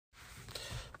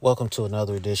Welcome to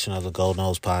another edition of the Gold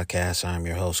Nose Podcast. I'm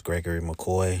your host, Gregory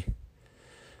McCoy.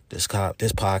 This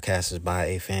podcast is by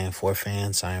a fan for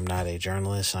fans. I am not a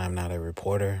journalist. I am not a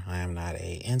reporter. I am not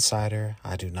an insider.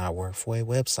 I do not work for a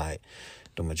website.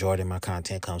 The majority of my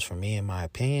content comes from me and my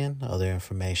opinion. Other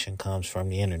information comes from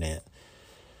the internet.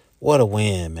 What a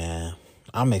win, man.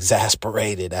 I'm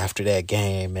exasperated after that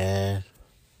game, man.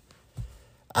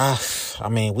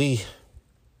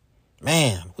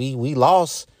 We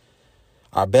lost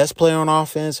our best player on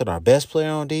offense and our best player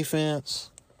on defense.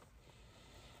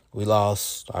 We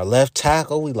lost our left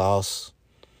tackle. We lost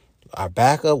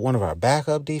one of our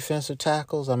backup defensive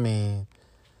tackles.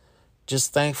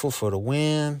 Just thankful for the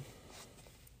win.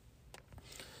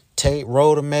 Tate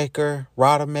Rodemaker,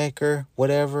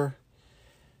 whatever.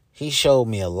 He showed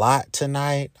me a lot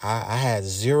tonight. I had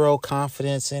zero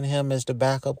confidence in him as the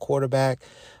backup quarterback.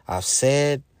 I've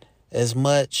said as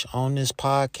much on this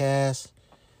podcast.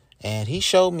 And he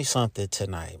showed me something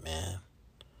tonight, man.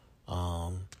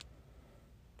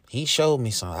 He showed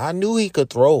me something. I knew he could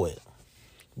throw it,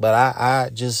 but I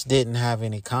just didn't have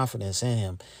any confidence in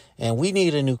him. And we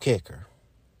need a new kicker.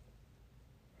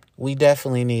 We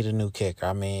definitely need a new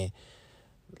kicker.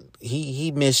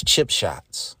 He missed chip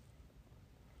shots.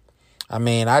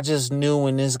 I just knew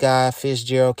when this guy,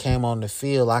 Fitzgerald, came on the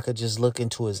field, I could just look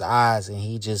into his eyes and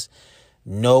he just,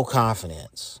 no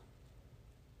confidence.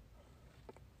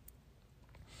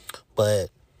 But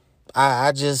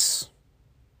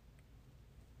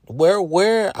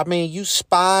you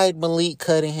spied Malik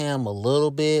Cunningham a little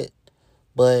bit,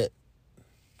 but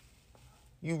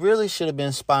you really should have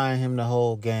been spying him the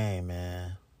whole game,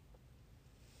 man.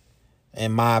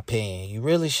 In my opinion, you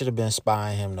really should have been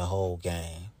spying him the whole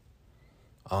game.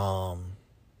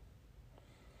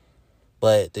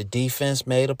 But the defense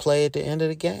made a play at the end of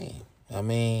the game.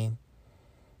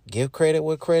 Give credit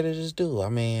where credit is due.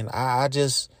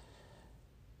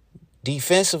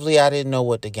 Defensively, I didn't know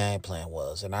what the game plan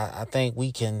was. And I think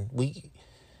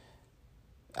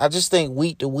I just think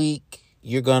week to week,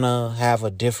 you're going to have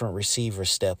a different receiver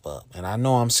step up. And I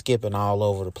know I'm skipping all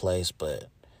over the place, but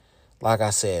like I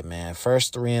said, man,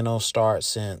 first 3-0 start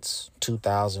since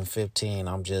 2015.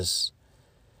 I'm just,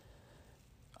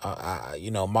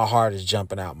 my heart is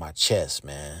jumping out my chest,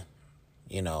 man.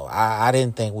 I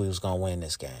didn't think we was going to win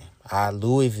this game.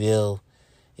 Louisville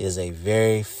is a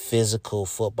very physical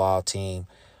football team.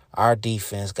 Our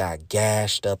defense got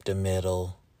gashed up the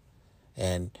middle,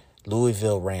 and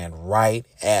Louisville ran right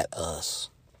at us.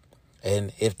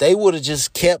 And if they would have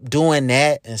just kept doing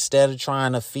that instead of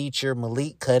trying to feature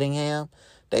Malik Cunningham,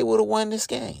 they would have won this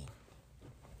game.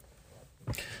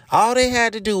 All they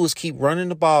had to do was keep running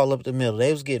the ball up the middle.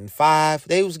 They was getting 5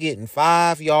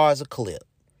 yards a clip.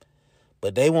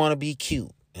 But they want to be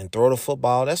cute and throw the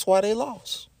football. That's why they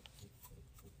lost.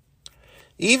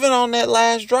 Even on that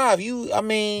last drive,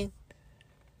 it's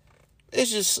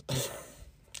just,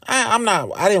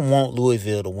 I didn't want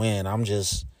Louisville to win. I'm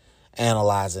just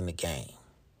analyzing the game.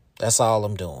 That's all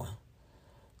I'm doing.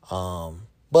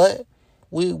 But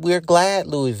we're glad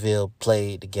Louisville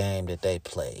played the game that they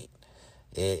played.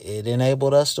 It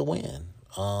enabled us to win.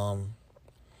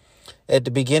 At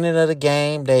the beginning of the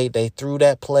game, they threw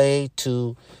that play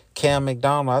to Cam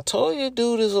McDonald. I told you,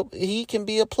 dude, he can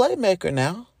be a playmaker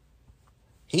now.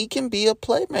 He can be a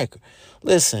playmaker.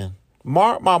 Listen,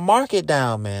 mark it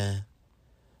down, man.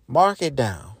 Mark it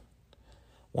down.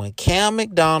 When Cam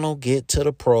McDonald get to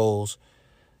the pros,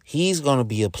 he's going to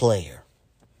be a player.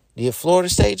 The Florida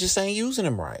State just ain't using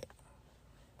him right.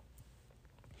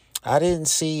 I didn't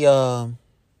see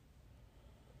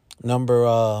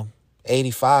number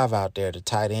 85 out there, the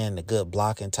tight end, the good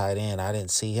blocking tight end. I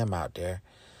didn't see him out there.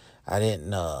 I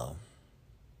didn't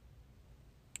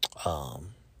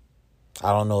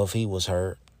I don't know if he was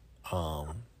hurt.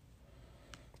 But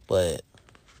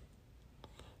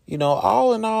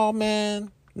all in all,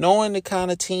 man, knowing the kind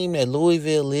of team that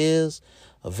Louisville is,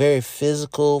 a very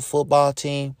physical football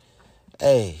team,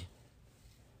 hey,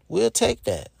 we'll take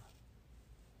that.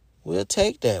 We'll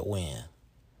take that win.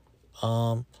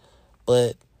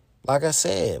 But like I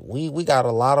said, we got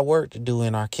a lot of work to do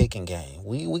in our kicking game.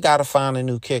 We got to find a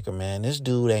new kicker, man. This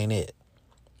dude ain't it.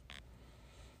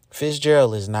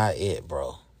 Fitzgerald is not it,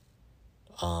 bro.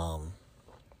 We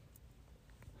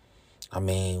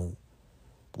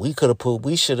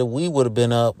would have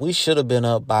been up. We should have been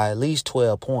up by at least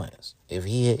 12 points if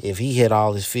he hit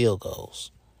all his field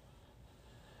goals.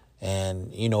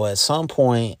 And at some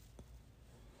point,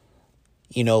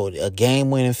 a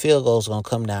game-winning field goal is going to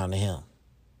come down to him.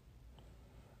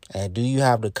 And do you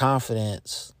have the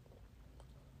confidence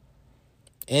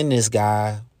in this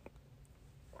guy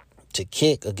to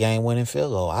kick a game-winning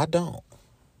field goal? I don't.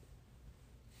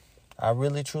 I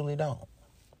really, truly don't.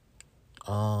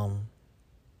 I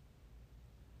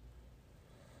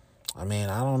mean,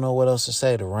 I don't know what else to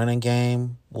say. The running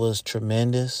game was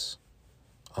tremendous.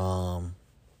 The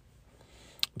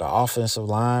offensive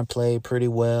line played pretty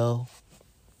well.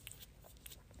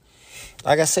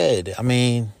 Like I said, I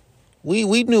mean,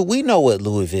 we know what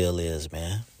Louisville is,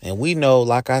 man. And we know,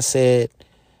 like I said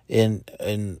in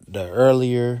the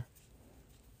earlier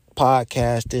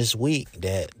podcast this week,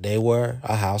 that they were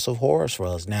a house of horrors for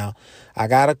us. Now, I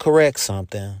gotta correct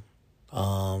something.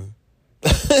 On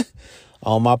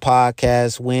my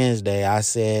podcast Wednesday, I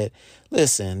said,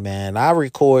 listen, man, I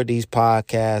record these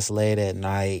podcasts late at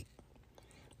night.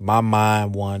 My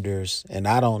mind wanders, and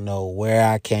I don't know where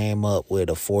I came up with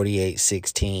a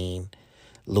 48-16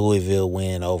 Louisville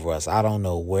win over us. I don't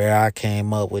know where I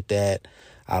came up with that.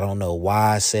 I don't know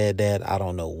why I said that. I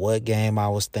don't know what game I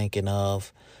was thinking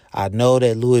of. I know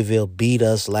that Louisville beat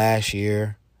us last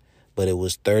year, but it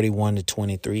was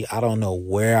 31-23. I don't know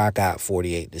where I got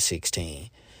 48-16.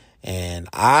 And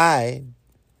I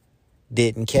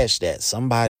didn't catch that.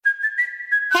 Somebody.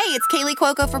 Hey, it's Kaylee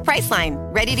Cuoco for Priceline.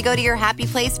 Ready to go to your happy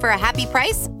place for a happy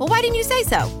price? Well, why didn't you say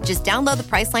so? Just download the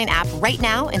Priceline app right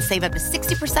now and save up to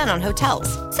 60% on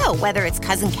hotels. So whether it's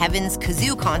Cousin Kevin's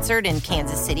Kazoo Concert in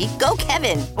Kansas City, go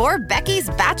Kevin, or Becky's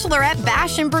Bachelorette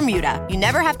Bash in Bermuda, you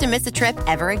never have to miss a trip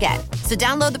ever again. So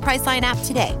download the Priceline app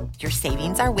today. Your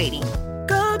savings are waiting.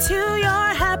 Go to your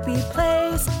happy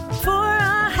place for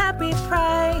a happy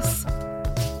price.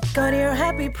 Go to your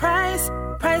happy price,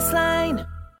 Priceline.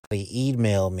 They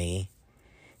emailed me,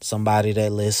 somebody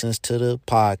that listens to the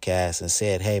podcast, and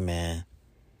said, hey, man,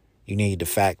 you need to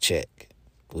fact check.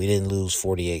 We didn't lose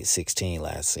 48-16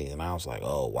 last season. I was like,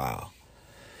 oh, wow.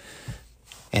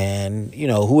 And, you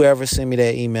know, whoever sent me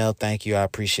that email, thank you. I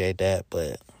appreciate that.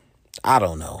 But I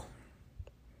don't know.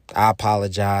 I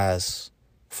apologize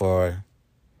for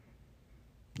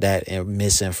that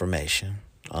misinformation.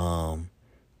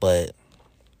 But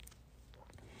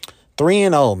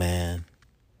 3-0, man.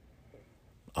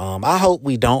 I hope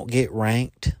we don't get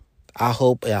ranked. I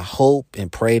hope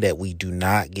and pray that we do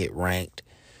not get ranked,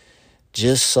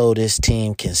 just so this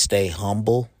team can stay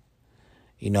humble,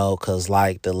 you know, because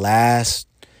like the last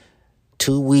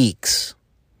 2 weeks,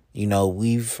 you know,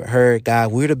 we've heard,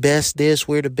 God, we're the best this,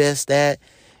 we're the best that.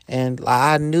 And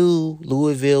I knew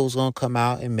Louisville was going to come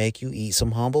out and make you eat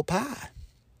some humble pie.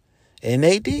 And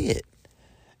they did.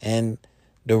 And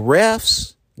the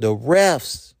refs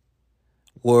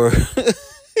were...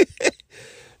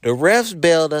 The refs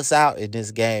bailed us out in this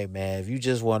game, man. If you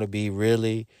just want to be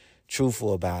really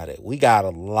truthful about it. We got a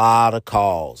lot of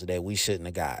calls that we shouldn't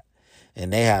have got.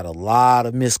 And they had a lot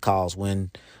of missed calls.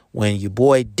 When your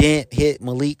boy Dent hit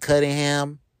Malik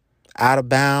Cunningham out of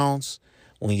bounds,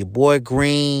 when your boy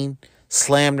Green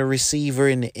slammed the receiver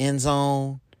in the end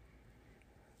zone,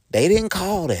 they didn't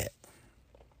call that.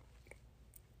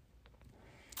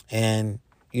 And,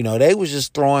 you know, they was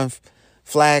just throwing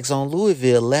flags on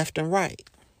Louisville left and right.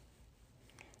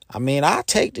 I mean, I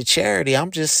take the charity.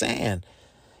 I'm just saying,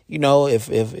 you know, if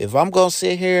I'm going to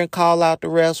sit here and call out the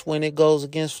refs when it goes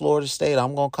against Florida State,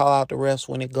 I'm going to call out the refs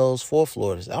when it goes for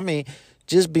Florida State. I mean,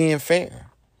 just being fair.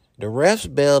 The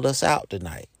refs bailed us out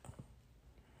tonight.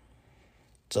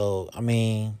 So, I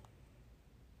mean,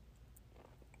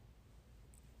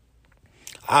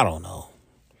 I don't know.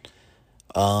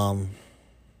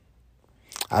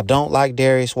 I don't like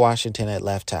Darius Washington at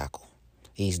left tackle.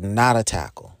 He's not a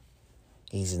tackle.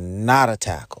 He's not a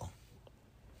tackle.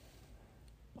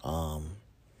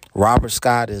 Robert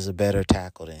Scott is a better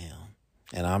tackle than him.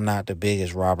 And I'm not the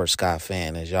biggest Robert Scott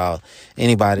fan, as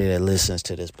anybody that listens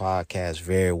to this podcast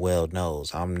very well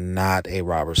knows. I'm not a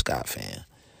Robert Scott fan.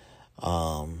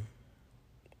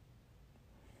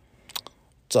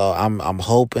 So I'm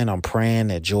hoping, I'm praying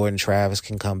that Jordan Travis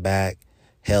can come back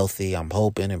healthy. I'm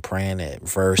hoping and praying that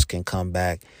Verse can come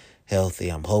back healthy.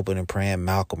 I'm hoping and praying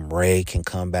Malcolm Ray can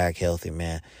come back healthy,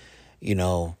 man. You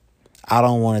know, I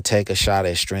don't want to take a shot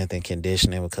at strength and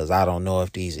conditioning because I don't know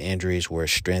if these injuries were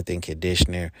strength and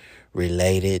conditioner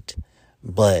related,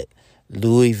 but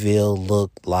Louisville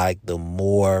looked like the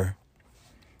more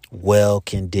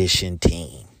well-conditioned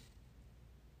team.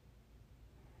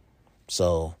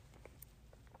 So,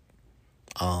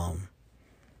 I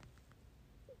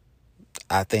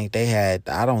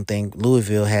don't think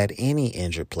Louisville had any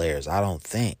injured players. I don't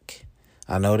think.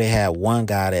 I know they had one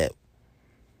guy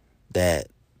that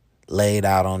laid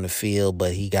out on the field,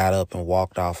 but he got up and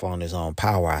walked off on his own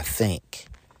power, I think.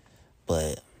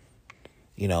 But,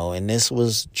 you know, and this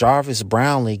was Jarvis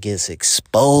Brownlee gets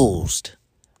exposed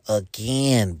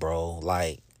again, bro.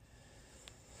 Like,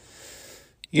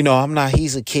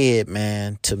 he's a kid,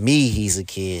 man. To me, he's a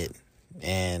kid.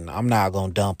 And I'm not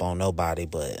going to dump on nobody,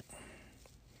 but,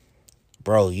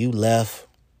 bro, you left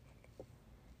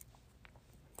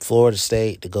Florida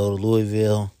State to go to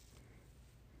Louisville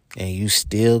and you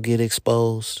still get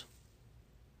exposed.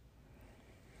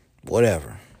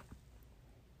 Whatever.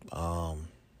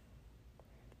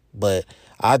 But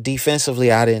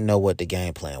defensively, I didn't know what the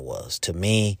game plan was. To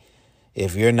me,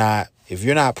 if you're not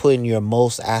putting your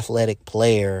most athletic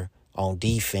player on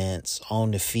defense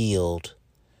on the field,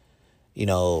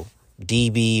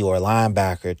 DB or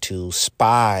linebacker to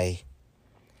spy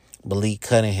Malik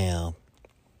Cunningham,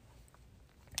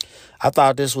 I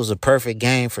thought this was a perfect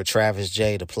game for Travis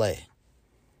J to play.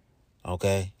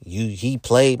 Okay? He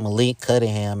played Malik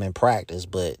Cunningham in practice,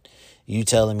 but you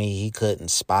telling me he couldn't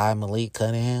spy Malik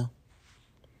Cunningham?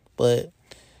 But,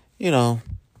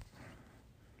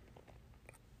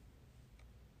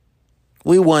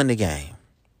 we won the game.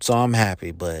 So I'm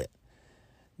happy, but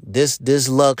this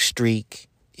luck streak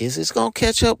it's going to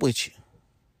catch up with you.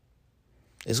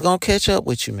 It's going to catch up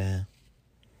with you, man.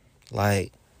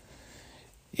 Like,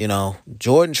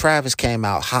 Jordan Travis came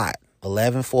out hot.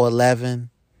 11 for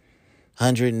 11,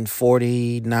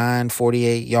 149,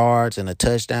 48 yards and a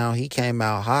touchdown. He came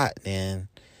out hot. And,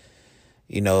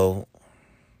 he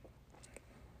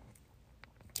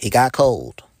got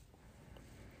cold.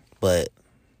 But,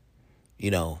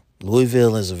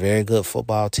 Louisville is a very good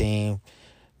football team.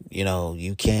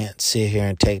 You can't sit here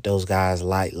and take those guys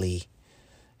lightly.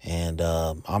 And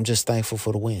I'm just thankful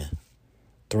for the win.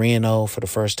 3-0 for the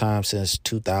first time since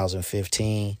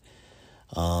 2015.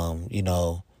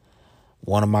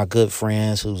 One of my good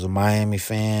friends who's a Miami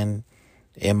fan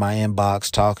in my inbox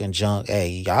talking junk.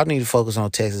 Hey, y'all need to focus on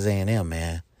Texas A&M,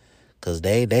 man, because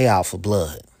they out for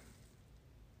blood.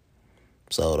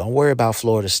 So don't worry about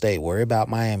Florida State. Worry about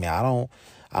Miami. I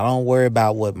don't worry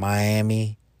about what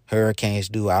Miami Hurricanes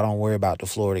do. I don't worry about the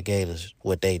Florida Gators,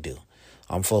 what they do.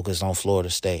 I'm focused on Florida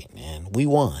State, and we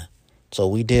won. So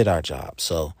we did our job.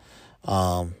 So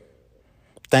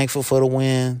thankful for the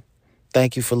win.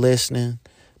 Thank you for listening.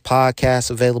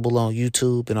 Podcast available on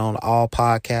YouTube and on all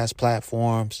podcast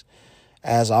platforms.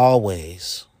 As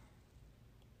always,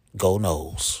 go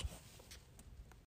Noles.